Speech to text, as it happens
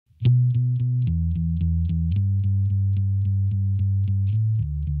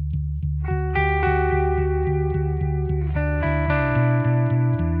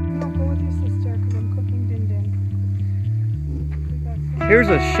Here's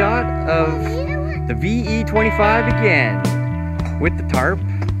a shot of the VE25 again with the tarp.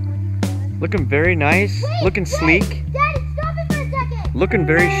 Looking very nice, looking sleek, Daddy, stop it for a second. looking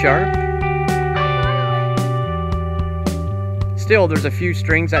very sharp. Still, there's a few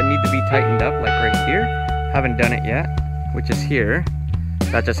strings that need to be tightened up, like right here. Haven't done it yet, which is here.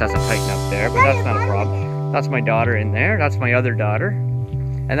 That just has to tighten up there, but that's not a problem. That's my daughter in there, that's my other daughter,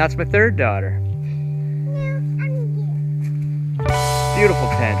 and that's my third daughter. Beautiful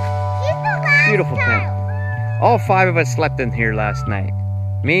tent. Beautiful tent. All 5 of us slept in here last night.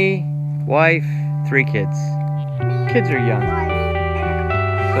 Me, wife, 3 kids. Kids are young.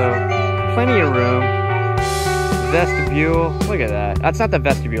 So, plenty of room. Vestibule. Look at that. That's not the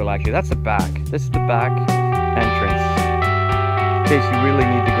vestibule actually, that's the back. This is the back entrance. In case you really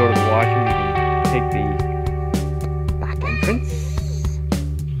need to go to the washroom, you can take the back entrance.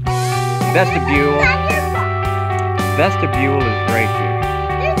 Vestibule. Vestibule is right here.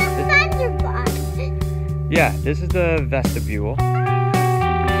 Yeah, this is the vestibule. Right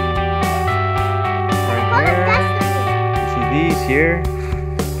here. You see these here?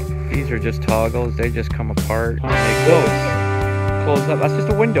 These are just toggles. They just come apart and they close up. That's just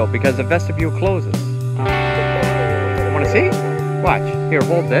a window because the vestibule closes. Want to see? Watch. Here,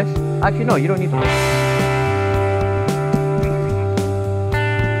 hold this. Actually, no, you don't need to hold it.